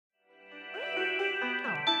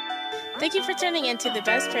Thank you for tuning in to the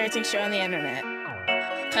best parenting show on the internet,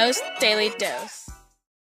 Post Daily Dose.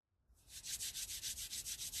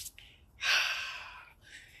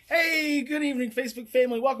 Hey, good evening, Facebook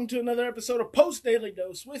family. Welcome to another episode of Post Daily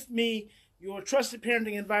Dose with me, your trusted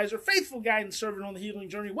parenting advisor, faithful guide and servant on the healing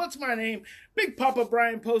journey. What's my name? Big Papa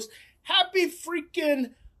Brian Post. Happy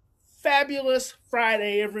freaking fabulous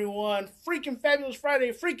Friday, everyone. Freaking fabulous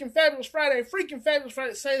Friday, freaking fabulous Friday, freaking fabulous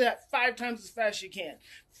Friday. Say that 5 times as fast as you can.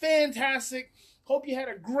 Fantastic. Hope you had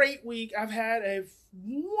a great week. I've had a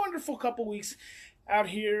wonderful couple weeks out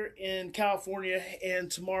here in California, and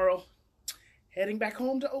tomorrow heading back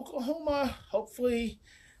home to Oklahoma. Hopefully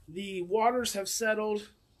the waters have settled,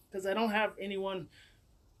 because I don't have anyone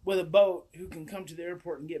with a boat who can come to the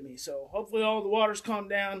airport and get me. So hopefully all the waters calm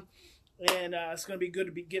down, and it's going to be good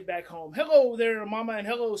to get back home. Hello there, Mama, and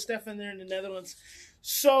hello, Stefan there in the Netherlands.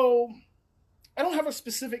 So I don't have a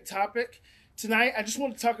specific topic tonight. I just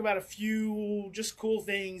want to talk about a few just cool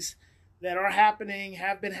things that are happening,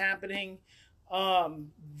 have been happening. So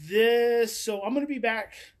I'm going to be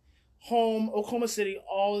back home, Oklahoma City,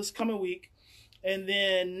 all this coming week. And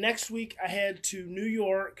then next week I head to New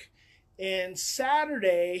York. And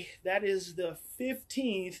Saturday, that is the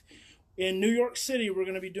 15th, in New York City, we're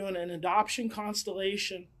going to be doing an adoption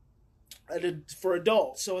constellation for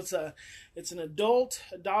adults. So it's an adult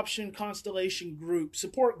adoption constellation group,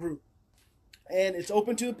 support group. And it's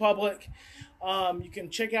open to the public. You can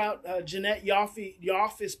check out Jeanette Yoffe.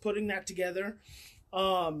 Yoff is putting that together.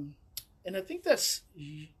 And I think that's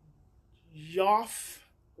Yoff,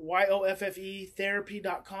 YOFFE,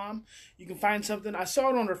 therapy.com. You can find something. I saw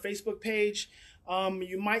it on her Facebook page.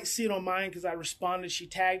 You might see it on mine because I responded. She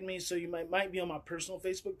tagged me, so you might be on my personal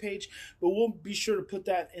Facebook page. But we'll be sure to put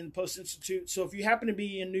that in Post Institute. So if you happen to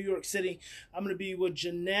be in New York City, I'm going to be with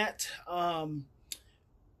Jeanette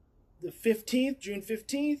the 15th, June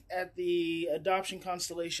 15th, at the Adoption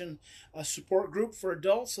Constellation support group for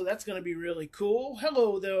adults. So that's going to be really cool.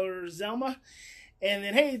 Hello there, Zelma. And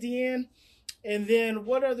then, hey, Deanne. And then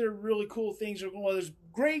what other really cool things are going on? There's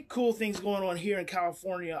great cool things going on here in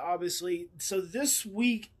California, obviously. So this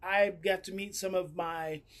week I got to meet some of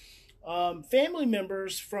my family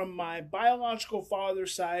members from my biological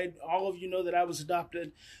father's side. All of you know that I was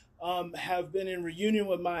adopted. Have been in reunion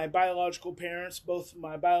with my biological parents, both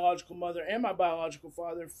my biological mother and my biological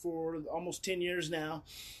father, for almost 10 years now.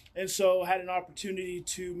 And so had an opportunity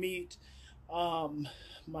to meet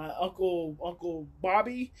my uncle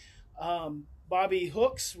Bobby, Bobby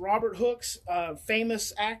Hooks, Robert Hooks,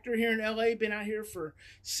 famous actor here in LA, been out here for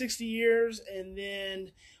 60 years, and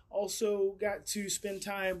then also got to spend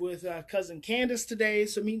time with cousin Candace today,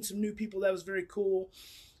 so meeting some new people. That was very cool.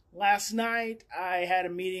 Last night, I had a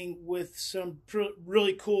meeting with some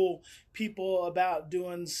really cool people about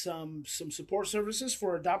doing some support services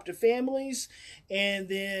for adoptive families. And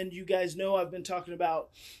then you guys know I've been talking about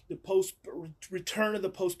the return of the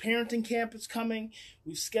post-parenting camp is coming.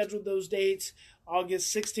 We've scheduled those dates.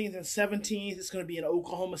 August 16th and 17th. It's going to be in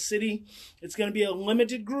Oklahoma City. It's going to be a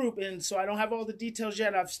limited group, and so I don't have all the details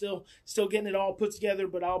yet. I'm still getting it all put together,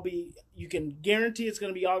 but you can guarantee it's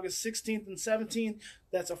going to be August 16th and 17th.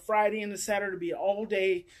 That's a Friday and a Saturday to be all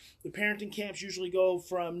day. The parenting camps usually go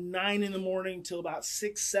from 9 in the morning till about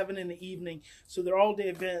 6, 7 in the evening. So they're all day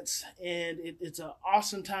events, and it's an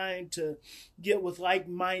awesome time to get with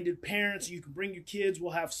like-minded parents. You can bring your kids.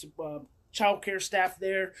 We'll have some child care staff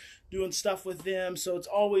there doing stuff with them. So it's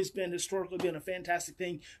always been, historically been a fantastic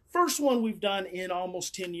thing. First one we've done in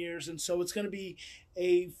almost 10 years. And so it's going to be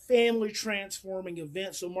a family transforming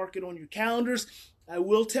event. So mark it on your calendars. I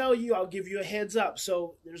will tell you, I'll give you a heads up.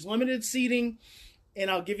 So there's limited seating, and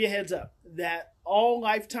I'll give you a heads up that all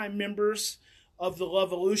lifetime members of the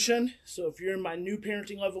Lovolution, so if you're in my new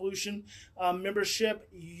Parenting Lovolution membership,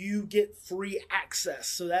 you get free access.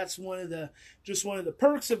 So that's one of the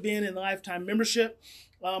perks of being in the lifetime membership.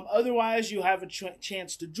 Otherwise, you'll have a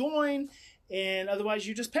chance to join, and otherwise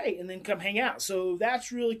you just pay and then come hang out. So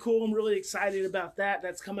that's really cool. I'm really excited about that.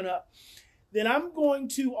 That's coming up. Then I'm going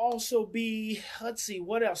to also be, let's see,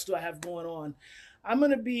 what else do I have going on? I'm going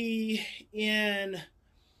to be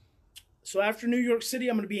so after New York City,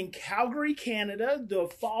 I'm going to be in Calgary, Canada, the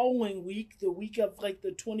following week, the week of like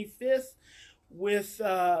the 25th, with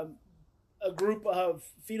a group of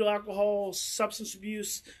fetal alcohol, substance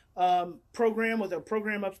abuse program, with a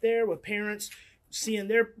program up there with parents,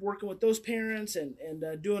 working with those parents and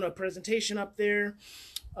doing a presentation up there.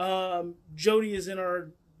 Jody is in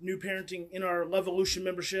our new parenting, in our Lovolution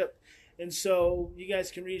membership. And so you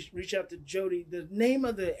guys can reach out to Jody. The name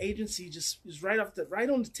of the agency just is right on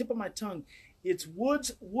the tip of my tongue. It's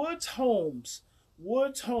Woods Homes.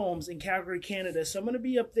 Woods Homes in Calgary, Canada. So I'm going to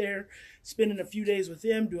be up there spending a few days with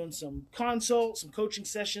them, doing some consults, some coaching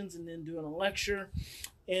sessions, and then doing a lecture.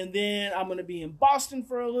 And then I'm going to be in Boston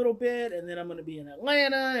for a little bit, and then I'm going to be in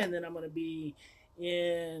Atlanta, and then I'm going to be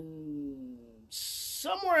in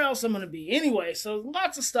somewhere else I'm going to be. Anyway, so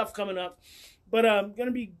lots of stuff coming up. But I'm going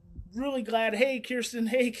to be really glad. Hey, Kirsten.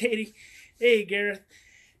 Hey, Katie. Hey, Gareth.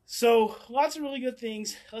 So lots of really good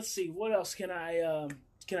things. Let's see. What else can I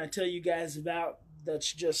tell you guys about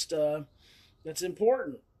that's just that's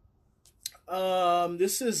important?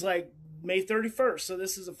 This is like May 31st, so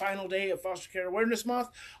this is the final day of Foster Care Awareness Month.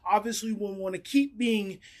 Obviously, we want to keep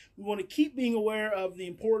being aware of the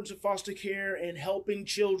importance of foster care and helping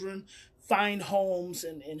children find homes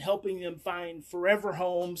and helping them find forever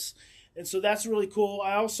homes. And so that's really cool.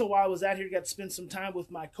 I also, while I was out here, got to spend some time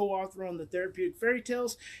with my co-author on the Therapeutic Fairy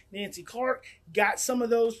Tales, Nancy Clark. Got some of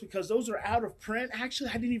those because those are out of print. Actually,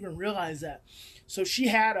 I didn't even realize that. So she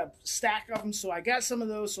had a stack of them, so I got some of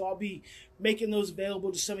those. So I'll be making those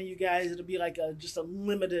available to some of you guys. It'll be like just a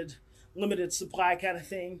limited supply kind of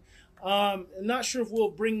thing. I'm not sure if we'll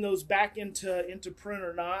bring those back into print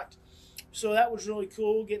or not. So that was really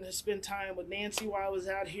cool, getting to spend time with Nancy while I was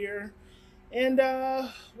out here. And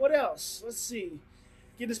what else? Let's see.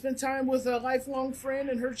 Get to spend time with a lifelong friend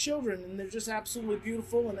and her children, and they're just absolutely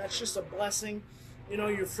beautiful, and that's just a blessing. You know,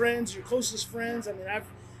 your friends, your closest friends. I mean,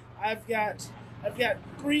 I've got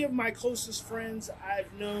 3 of my closest friends.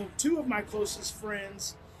 I've known 2 of my closest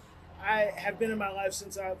friends. I have been in my life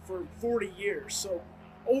for 40 years, so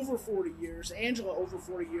over 40 years. Angela over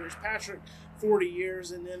 40 years. Patrick 40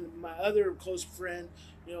 years, and then my other close friend,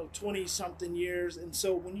 20-something years. And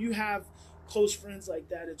so when you have close friends like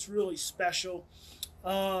that, it's really special.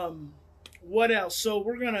 What else? So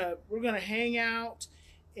we're gonna hang out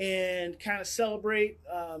and kind of celebrate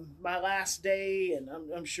my last day, and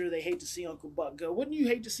I'm sure they hate to see Uncle Buck go. Wouldn't you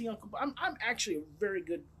hate to see Uncle Buck? I'm actually a very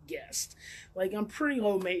good guest. Like, I'm pretty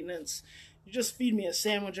low maintenance. You just feed me a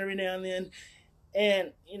sandwich every now and then,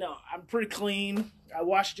 and I'm pretty clean. I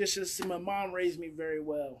wash dishes, and my mom raised me very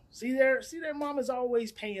well. See there, mom is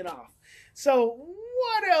always paying off. So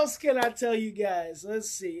what else can I tell you guys? Let's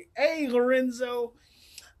see. Hey, Lorenzo.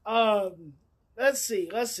 Let's see.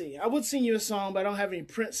 I would sing you a song, but I don't have any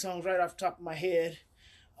Prince songs right off the top of my head.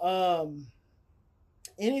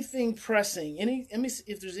 Anything pressing? Let me see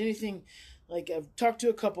if there's anything. Like, I've talked to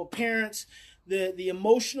a couple parents. The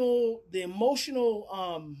emotional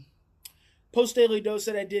post daily dose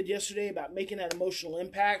that I did yesterday about making that emotional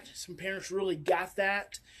impact. Some parents really got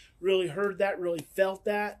that, really heard that, really felt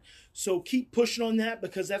that. So keep pushing on that,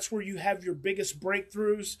 because that's where you have your biggest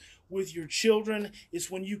breakthroughs with your children,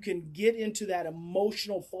 is when you can get into that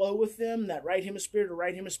emotional flow with them, that right hemisphere to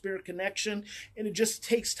right hemisphere connection. And it just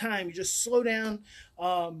takes time. You just slow down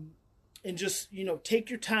and just, take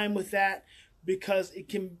your time with that, because it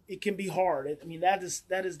can be hard. I mean, that is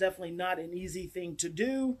definitely not an easy thing to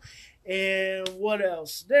do. And what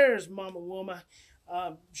else? There's Mama Wilma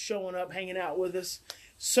showing up, hanging out with us.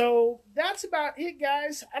 So that's about it,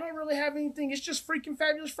 guys. I don't really have anything. It's just freaking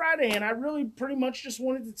Fabulous Friday, and I really pretty much just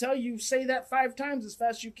wanted to tell you, say that 5 times as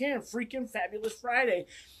fast as you can. Freaking Fabulous Friday.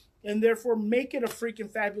 And therefore, make it a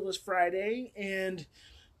freaking Fabulous Friday, and,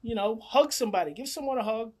 hug somebody. Give someone a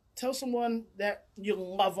hug. Tell someone that you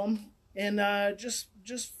love them. And just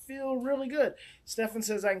feel really good. Stefan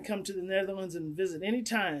says I can come to the Netherlands and visit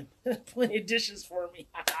anytime. Plenty of dishes for me.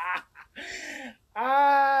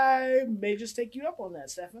 I may just take you up on that,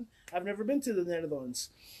 Stefan. I've never been to the Netherlands.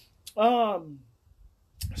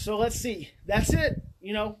 So let's see. That's it.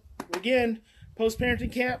 Again,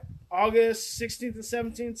 post-parenting camp, August 16th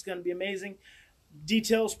and 17th. It's going to be amazing.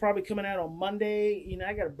 Details probably coming out on Monday.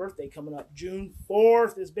 I got a birthday coming up. June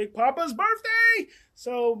 4th is Big Papa's birthday.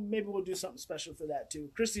 So maybe we'll do something special for that too.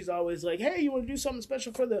 Christy's always like, hey, you want to do something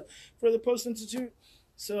special for the Post Institute?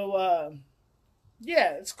 So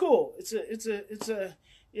yeah, it's cool. It's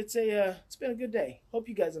been a good day. Hope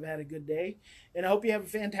you guys have had a good day, and I hope you have a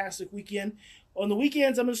fantastic weekend. On the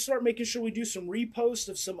weekends, I'm going to start making sure we do some reposts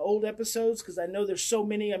of some old episodes, because I know there's so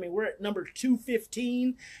many. I mean, we're at number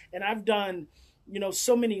 215, and I've done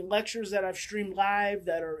so many lectures that I've streamed live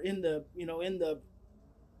that are in the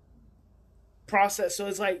process. So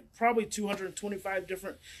it's like probably 225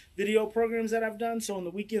 different video programs that I've done. So on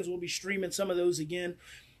the weekends, we'll be streaming some of those again,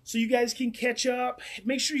 so you guys can catch up.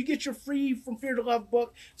 Make sure you get your free From Fear to Love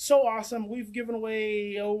book. So awesome. We've given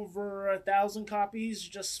away over 1,000 copies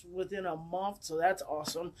just within a month. So that's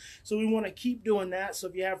awesome. So we want to keep doing that. So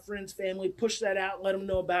if you have friends, family, push that out. Let them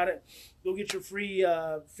know about it. Go get your free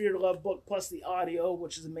Fear to Love book plus the audio,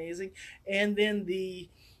 which is amazing. And then the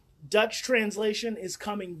Dutch translation is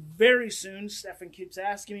coming very soon. Stefan keeps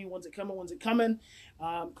asking me, when's it coming? When's it coming?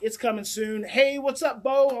 It's coming soon. Hey, what's up,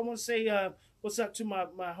 Bo? I want to say what's up to my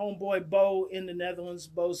homeboy, Bo, in the Netherlands.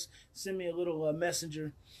 Bo's sent me a little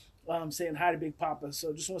messenger saying hi to Big Papa.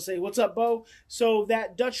 So just want to say, what's up, Bo? So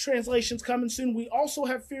that Dutch translation's coming soon. We also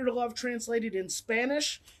have Fear to Love translated in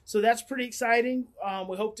Spanish. So that's pretty exciting.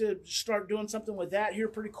 We hope to start doing something with that here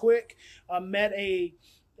pretty quick.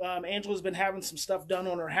 Angela's been having some stuff done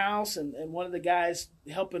on her house, and one of the guys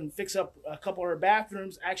helping fix up a couple of her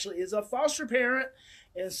bathrooms actually is a foster parent.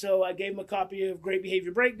 And so I gave him a copy of Great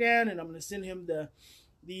Behavior Breakdown, and I'm going to send him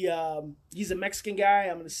he's a Mexican guy.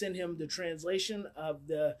 I'm going to send him the translation of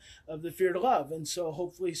the Fear to Love, and so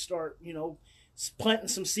hopefully start planting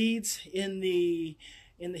some seeds in the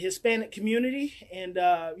Hispanic community, and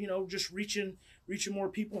just reaching more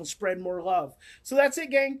people and spreading more love. So that's it,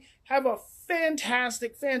 gang. Have a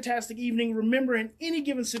fantastic evening. Remember, in any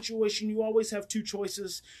given situation, you always have two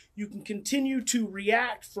choices. You can continue to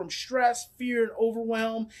react from stress, fear, and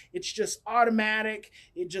overwhelm. It's just automatic.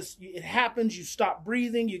 It happens. You stop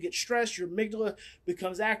breathing. You get stressed. Your amygdala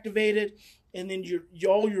becomes activated. And then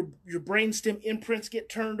all your brainstem imprints get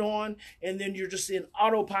turned on. And then you're just in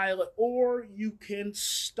autopilot. Or you can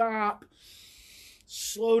stop,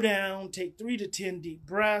 slow down, take 3 to 10 deep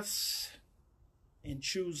breaths, and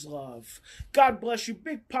choose love. God bless you.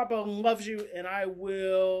 Big Papa loves you, and I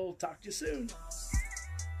will talk to you soon.